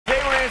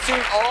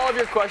answering all of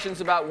your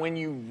questions about when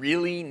you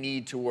really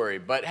need to worry.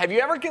 But have you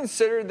ever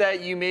considered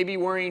that you may be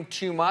worrying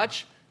too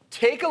much?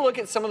 Take a look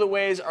at some of the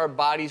ways our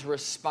bodies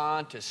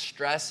respond to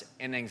stress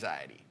and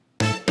anxiety.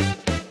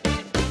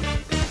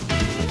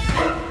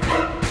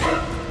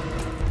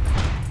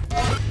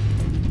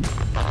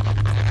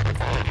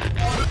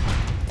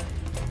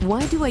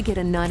 Why do I get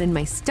a knot in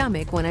my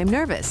stomach when I'm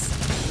nervous?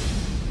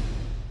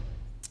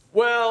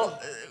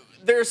 Well,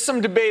 there's some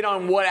debate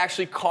on what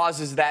actually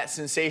causes that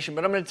sensation,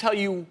 but I'm going to tell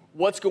you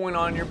what's going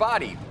on in your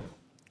body.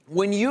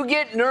 When you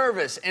get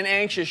nervous and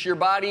anxious, your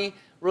body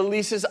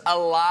releases a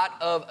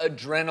lot of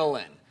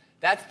adrenaline.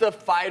 That's the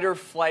fight or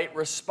flight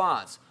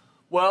response.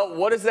 Well,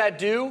 what does that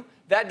do?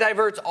 That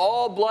diverts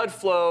all blood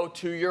flow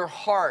to your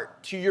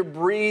heart, to your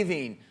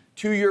breathing,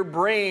 to your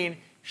brain,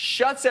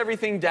 shuts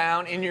everything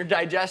down in your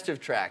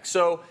digestive tract.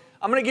 So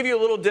I'm going to give you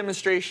a little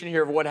demonstration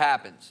here of what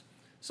happens.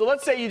 So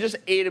let's say you just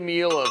ate a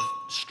meal of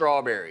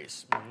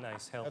strawberries.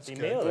 Nice healthy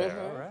meal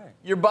there. All right.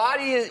 Your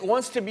body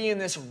wants to be in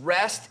this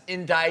rest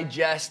and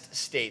digest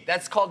state.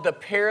 That's called the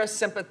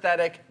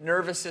parasympathetic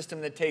nervous system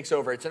that takes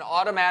over. It's an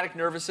automatic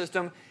nervous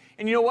system.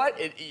 And you know what?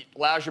 It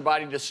allows your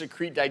body to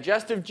secrete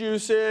digestive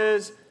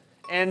juices,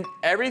 and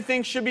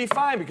everything should be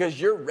fine because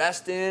you're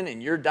resting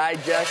and you're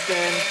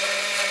digesting.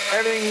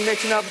 Everything's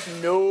mixing up,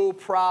 no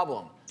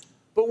problem.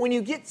 But when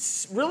you get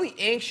really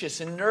anxious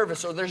and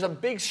nervous, or there's a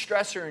big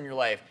stressor in your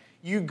life,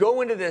 you go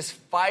into this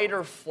fight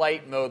or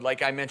flight mode,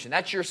 like I mentioned.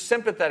 That's your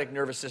sympathetic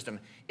nervous system.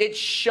 It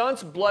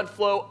shunts blood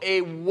flow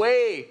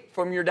away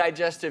from your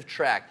digestive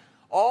tract.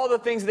 All the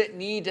things that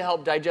need to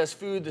help digest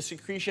food, the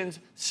secretions,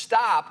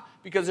 stop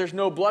because there's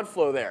no blood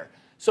flow there.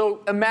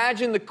 So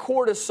imagine the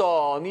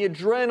cortisol and the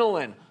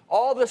adrenaline,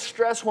 all the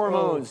stress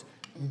hormones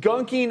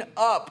gunking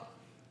up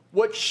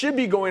what should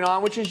be going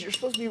on, which is you're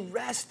supposed to be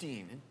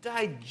resting and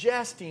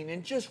digesting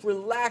and just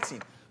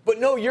relaxing. But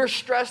no, you're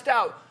stressed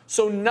out.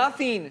 So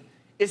nothing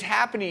is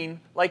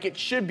happening like it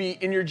should be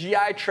in your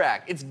GI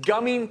tract. It's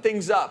gumming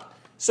things up.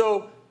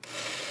 So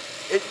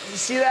you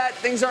see that?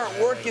 Things aren't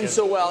working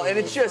so well. And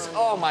it's just,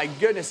 oh my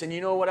goodness. And you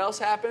know what else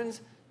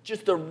happens?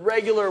 Just the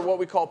regular, what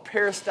we call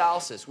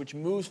peristalsis, which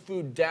moves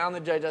food down the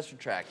digestive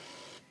tract,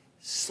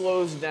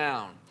 slows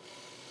down.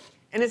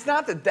 And it's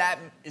not that that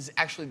is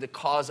actually the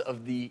cause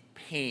of the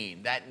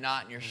pain, that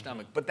knot in your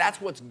stomach, but that's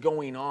what's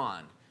going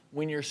on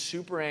when you're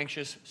super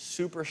anxious,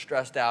 super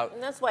stressed out.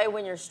 And that's why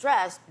when you're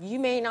stressed, you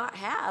may not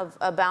have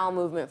a bowel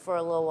movement for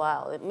a little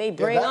while. It may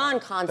bring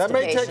on constipation.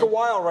 That may take a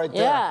while right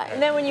there. Yeah,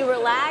 and then when you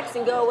relax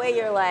and go away,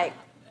 you're like,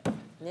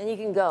 then you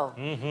can go.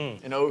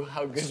 And oh,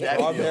 how good that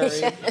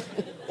feels.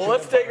 Well,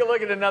 let's take a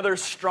look at another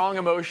strong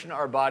emotion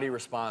our body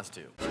responds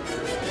to.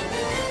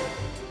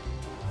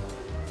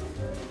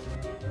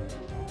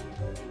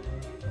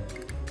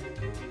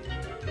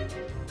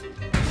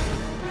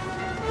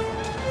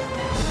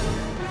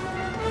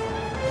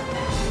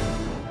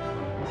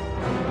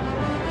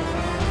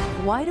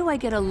 Why do I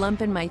get a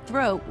lump in my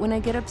throat when I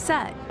get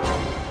upset?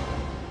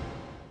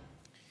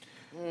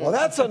 Well,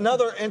 that's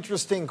another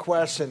interesting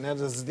question. And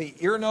as the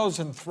ear, nose,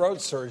 and throat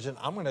surgeon,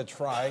 I'm going to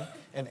try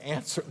and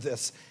answer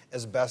this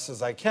as best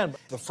as I can.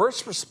 The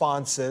first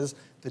response is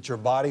that your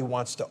body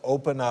wants to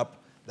open up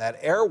that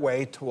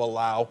airway to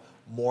allow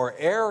more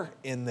air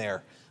in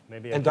there.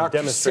 Maybe I and can Dr.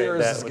 demonstrate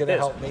Sears that is with going to this.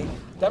 help me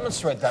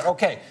demonstrate that.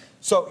 Okay,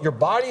 so your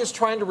body is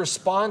trying to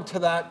respond to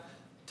that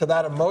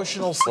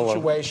emotional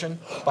situation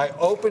by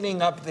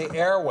opening up the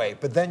airway,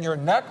 but then your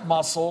neck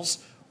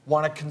muscles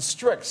want to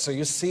constrict. So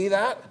you see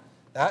that?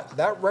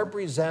 That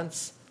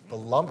represents the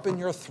lump in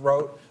your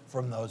throat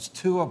from those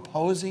two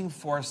opposing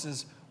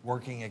forces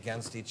working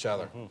against each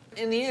other.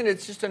 In the end,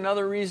 it's just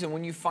another reason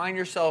when you find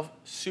yourself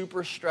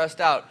super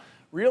stressed out,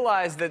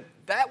 realize that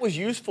that was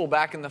useful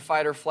back in the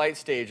fight or flight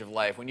stage of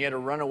life when you had to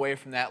run away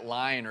from that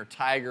lion or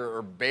tiger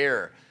or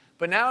bear.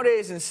 But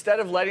nowadays, instead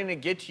of letting it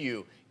get to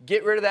you,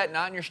 get rid of that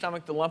knot in your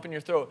stomach, the lump in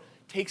your throat,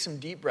 take some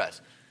deep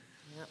breaths.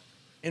 Yep.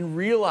 And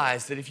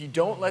realize that if you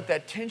don't let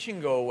that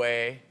tension go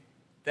away,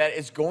 that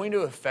it's going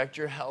to affect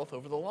your health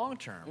over the long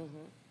term.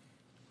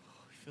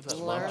 You feel that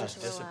lump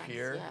just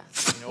disappear.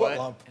 Yeah. You know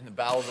what? And the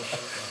bowels will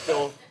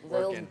still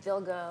working.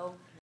 They'll go.